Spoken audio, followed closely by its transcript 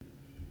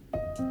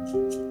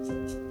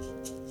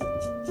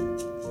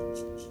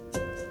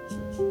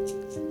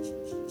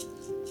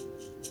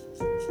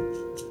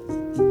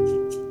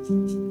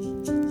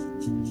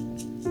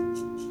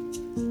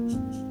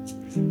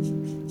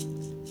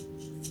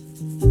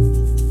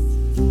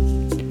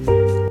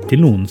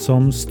Til noen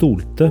som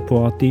stolte på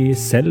at de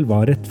selv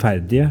var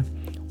rettferdige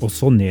og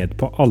så ned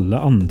på alle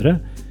andre,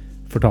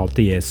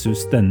 fortalte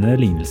Jesus denne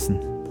lignelsen.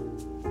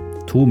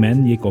 2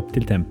 menn gikk opp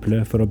til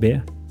tempelet for å be.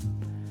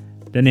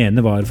 Den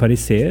ene var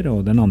fariseer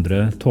og den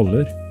andre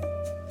toller.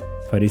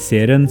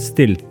 Fariseeren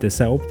stilte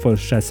seg opp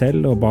for seg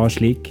selv og ba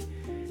slik: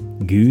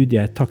 Gud,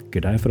 jeg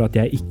takker deg for at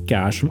jeg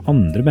ikke er som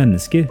andre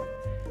mennesker,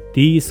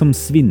 de som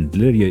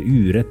svindler, gjør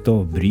urett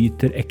og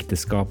bryter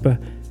ekteskapet,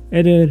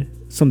 eller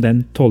som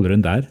den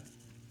tolleren der.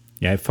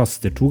 Jeg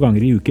faster 2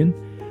 ganger i uken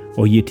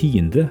og gir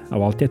 10%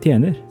 av alt jeg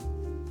tjener.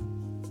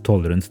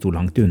 Tolleren sto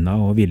langt unna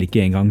og ville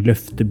ikke engang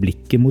løfte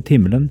blikket mot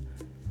himmelen,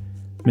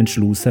 men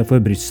slo seg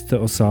for brystet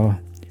og sa: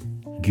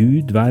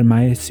 Gud, vær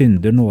meg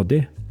synder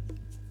nådig.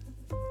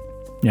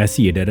 Jeg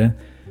sier dere,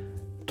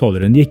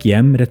 tolleren gikk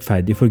hjem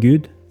rettferdig for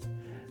Gud,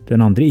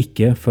 den andre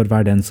ikke, for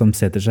hver den som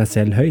setter seg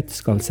selv høyt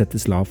skal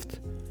settes lavt,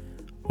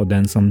 og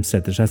den som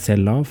setter seg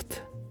selv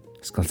lavt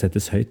skal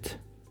settes høyt.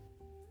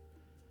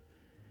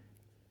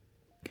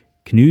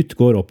 Knut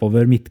går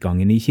oppover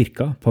midtgangen i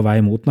kirka på vei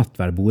mot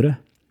nattverdbordet.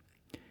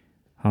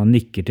 Han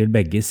nikker til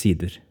begge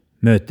sider,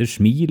 møter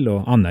smil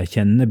og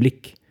anerkjennende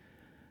blikk.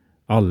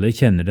 Alle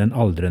kjenner den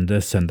aldrende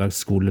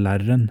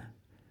søndagsskolelæreren.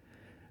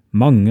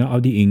 Mange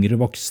av de yngre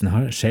voksne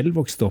har selv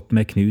vokst opp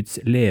med Knuts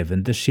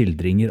levende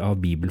skildringer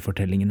av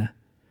bibelfortellingene,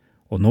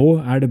 og nå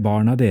er det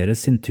barna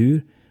deres sin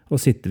tur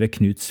å sitte ved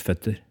Knuts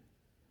føtter.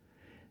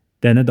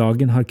 Denne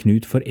dagen har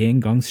Knut for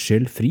en gangs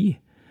skyld fri,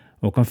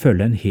 og kan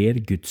følge en hel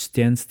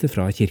gudstjeneste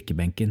fra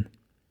kirkebenken.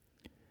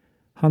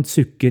 Han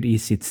sukker i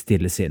sitt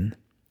stille sinn.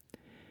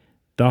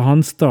 Da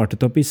han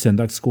startet opp i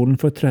søndagsskolen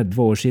for 30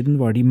 år siden,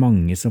 var de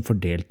mange som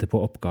fordelte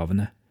på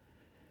oppgavene.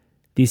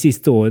 De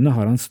siste årene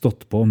har han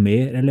stått på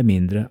mer eller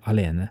mindre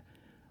alene,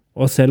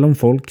 og selv om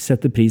folk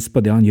setter pris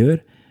på det han gjør,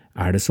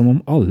 er det som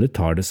om alle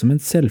tar det som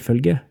en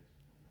selvfølge.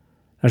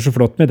 Det er så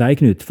flott med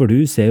deg, Knut, for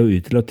du ser jo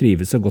ut til å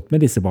trives så godt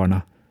med disse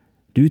barna.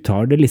 Du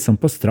tar det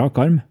liksom på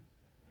strak arm.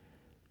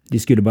 De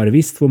skulle bare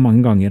visst hvor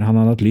mange ganger han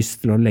hadde hatt lyst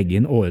til å legge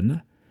inn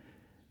årene,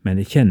 men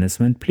det kjennes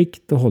som en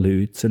plikt å holde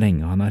ut så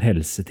lenge han har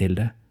helse til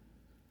det.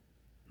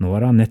 Nå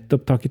har han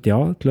nettopp takket ja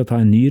til å ta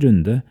en ny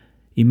runde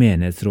i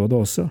menighetsrådet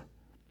også.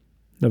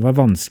 Det var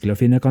vanskelig å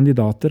finne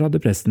kandidater,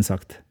 hadde presten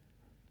sagt.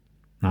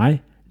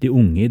 Nei, de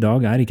unge i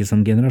dag er ikke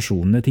som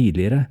generasjonene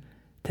tidligere,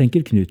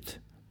 tenker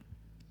Knut.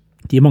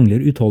 De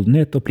mangler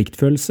utholdenhet og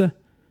pliktfølelse.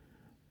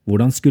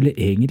 Hvordan skulle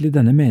egentlig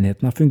denne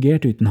menigheten ha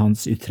fungert uten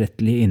hans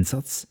utrettelige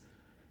innsats?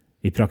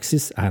 I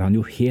praksis er han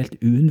jo helt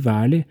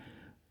uunnværlig,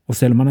 og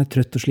selv om han er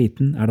trøtt og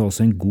sliten, er det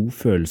også en god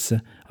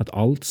følelse at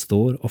alt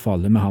står og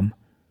faller med ham.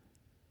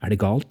 Er det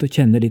galt å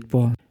kjenne litt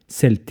på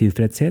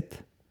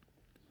selvtilfredshet?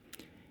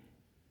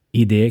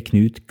 I det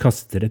Knut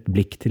kaster et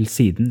blikk til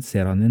siden,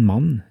 ser han en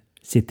mann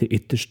sitte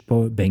ytterst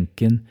på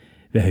benken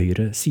ved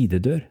høyre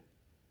sidedør.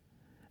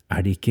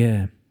 Er det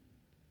ikke…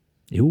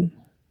 Jo,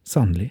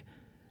 sannelig.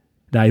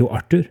 Det er jo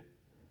Arthur.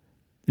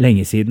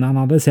 Lenge siden han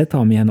hadde sett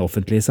ham i en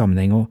offentlig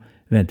sammenheng og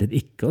ventet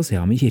ikke å se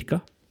ham i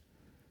kirka.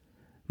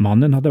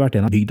 Mannen hadde vært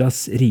en av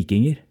bygdas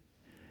rikinger.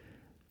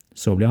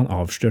 Så ble han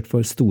avslørt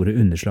for store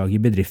underslag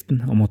i bedriften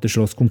og måtte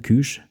slås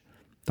konkurs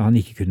da han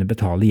ikke kunne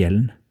betale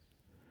gjelden.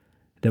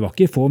 Det var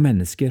ikke få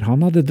mennesker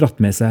han hadde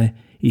dratt med seg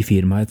i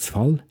firmaets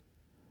fall.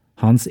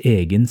 Hans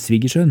egen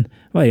svigersønn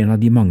var en av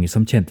de mange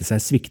som kjente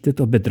seg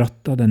sviktet og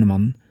bedratt av denne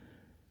mannen.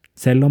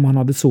 Selv om han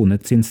hadde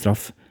sonet sin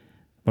straff,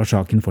 var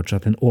saken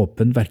fortsatt en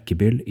åpen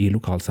verkebyll i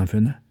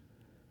lokalsamfunnet.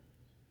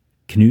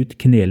 Knut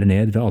kneler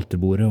ned ved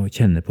alterbordet og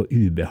kjenner på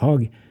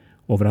ubehag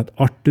over at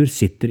Arthur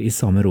sitter i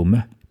samme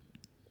rommet.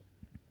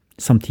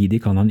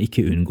 Samtidig kan han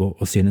ikke unngå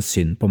å synes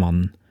synd på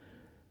mannen.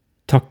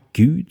 Takk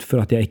Gud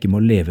for at jeg ikke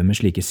må leve med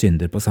slike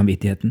synder på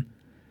samvittigheten.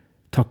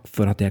 Takk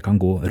for at jeg kan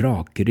gå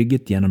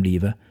rakrygget gjennom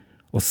livet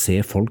og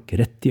se folk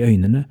rett i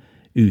øynene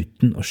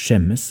uten å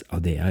skjemmes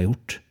av det jeg har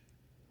gjort.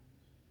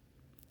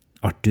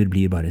 Arthur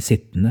blir bare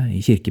sittende i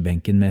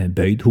kirkebenken med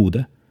bøyd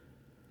hode.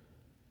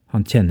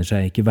 Han kjenner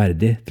seg ikke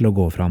verdig til å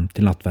gå fram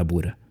til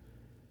nattverdbordet.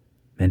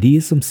 Men de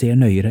som ser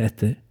nøyere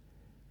etter,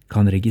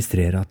 kan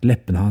registrere at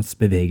leppene hans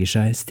beveger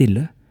seg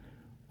stille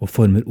og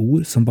former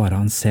ord som bare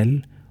han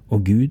selv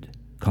og Gud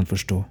kan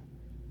forstå.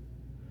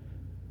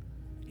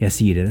 Jeg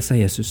sier dere, sa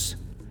Jesus,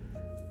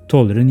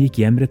 tolleren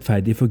gikk hjem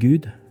rettferdig for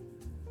Gud,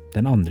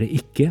 den andre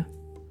ikke,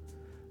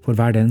 for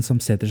hver den som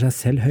setter seg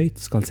selv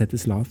høyt skal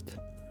settes lavt,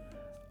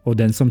 og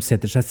den som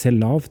setter seg selv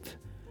lavt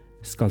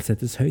skal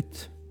settes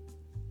høyt.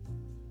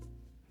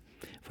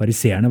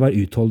 Fariseerne var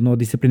utholdende og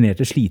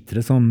disiplinerte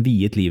slitere som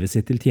viet livet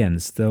sitt til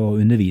tjeneste og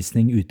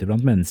undervisning ute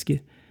blant mennesker.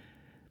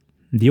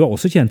 De var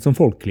også kjent som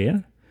folkelige,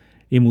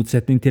 i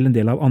motsetning til en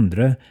del av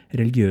andre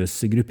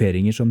religiøse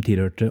grupperinger som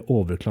tilhørte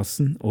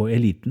overklassen og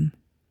eliten.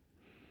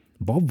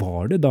 Hva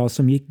var det da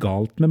som gikk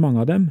galt med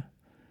mange av dem?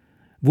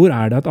 Hvor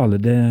er det at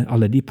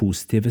alle de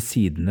positive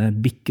sidene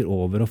bikker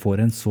over og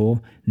får en så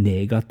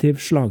negativ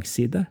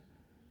slagside?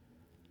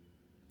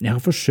 Jeg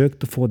har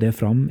forsøkt å få det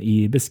fram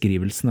i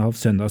beskrivelsen av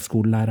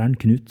søndagsskolelæreren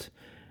Knut,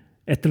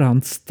 et eller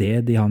annet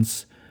sted i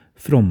hans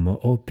fromme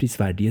og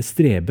prisverdige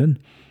streben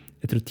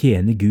etter å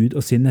tjene Gud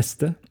og sin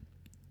neste.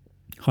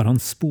 har han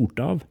spurt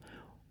av,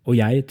 og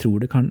jeg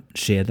tror det kan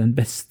skje den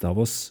beste av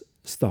oss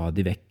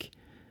stadig vekk.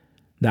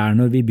 Det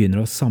når vi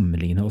begynner å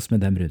sammenligne oss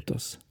med dem rundt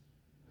oss.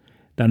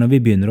 Det når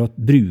vi begynner å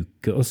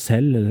bruke oss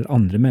selv eller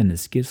andre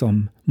mennesker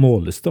som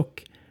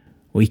målestokk,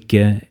 og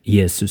ikke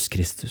Jesus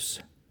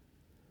Kristus.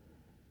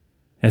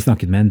 Jeg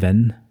snakket med en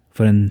venn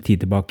for en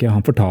tid tilbake.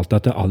 Han fortalte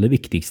at det aller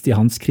viktigste i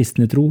hans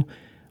kristne tro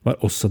var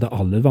også det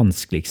aller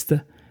vanskeligste,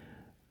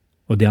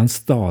 og det han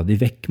stadig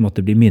vekk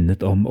måtte bli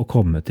minnet om å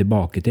komme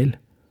tilbake til.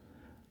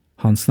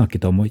 Han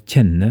snakket om å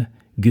kjenne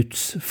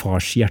Guds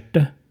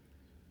farshjerte.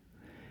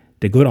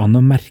 Det går an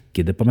å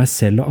merke det på meg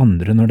selv og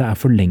andre når det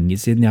for lenge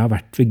siden jeg har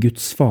vært ved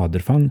Guds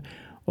faderfang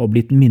og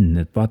blitt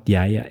minnet på at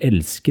jeg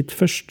elsket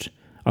først,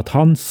 at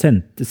han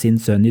sendte sin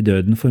sønn i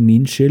døden for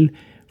min skyld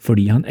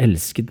fordi han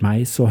elsket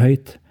meg så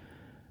høyt.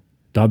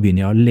 Da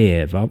begynner jeg å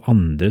leve av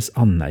andres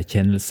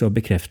anerkjennelse og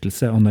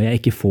bekreftelse, og når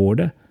jeg ikke får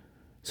det,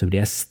 så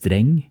blir jeg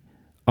streng,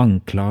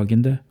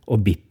 anklagende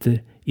og bitter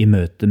i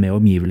møte med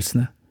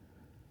omgivelsene.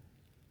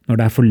 Når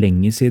det for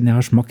lenge siden jeg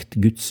har smakt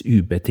Guds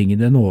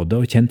ubetingede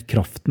nåde og kjent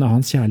kraften av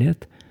hans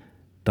kjærlighet,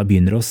 da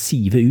begynner det å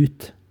sive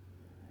ut.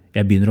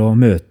 Jeg begynner å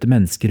møte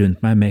mennesker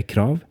rundt meg med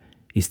krav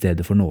i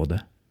stedet for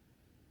nåde.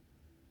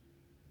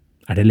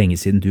 Det lenge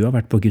siden du har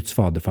vært på Guds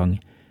faderfang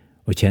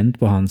og kjent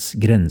på hans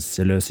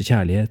grenseløse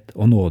kjærlighet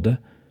og nåde?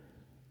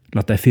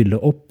 Latt deg fylle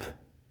opp.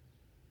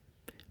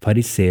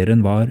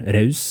 Fariseren var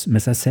raus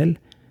med seg selv,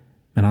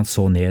 men han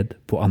så ned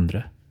på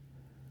andre.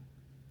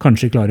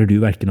 Kanskje klarer du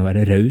hverken å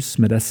være raus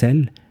med deg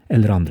selv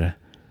eller andre,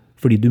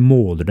 fordi du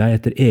måler deg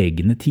etter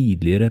egne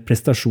tidligere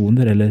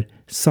prestasjoner eller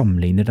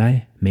sammenligner deg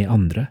med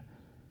andre.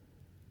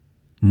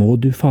 Må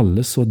du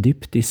falle så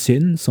dypt i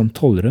synd som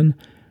tolleren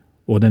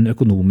og den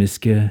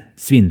økonomiske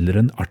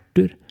svindleren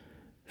Arthur,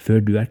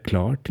 før du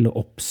klar til å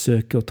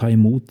oppsøke og ta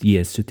imot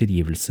Jesu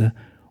tilgivelse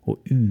og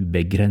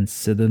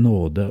ubegrensede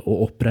nåde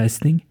og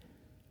oppreisning?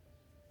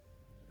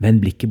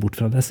 Vend blikket bort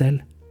fra deg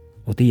selv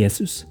og til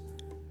Jesus.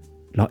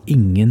 La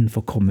ingen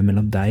få komme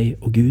mellom deg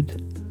og Gud.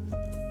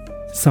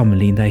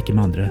 Sammenlign deg ikke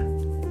med andre,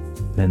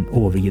 men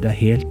overgi deg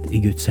helt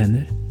i Guds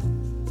hender.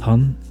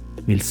 Han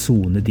vil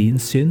sone din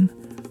synd.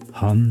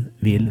 Han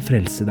vil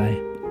frelse deg.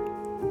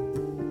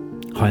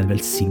 Ha en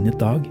velsignet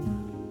dag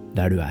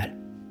der du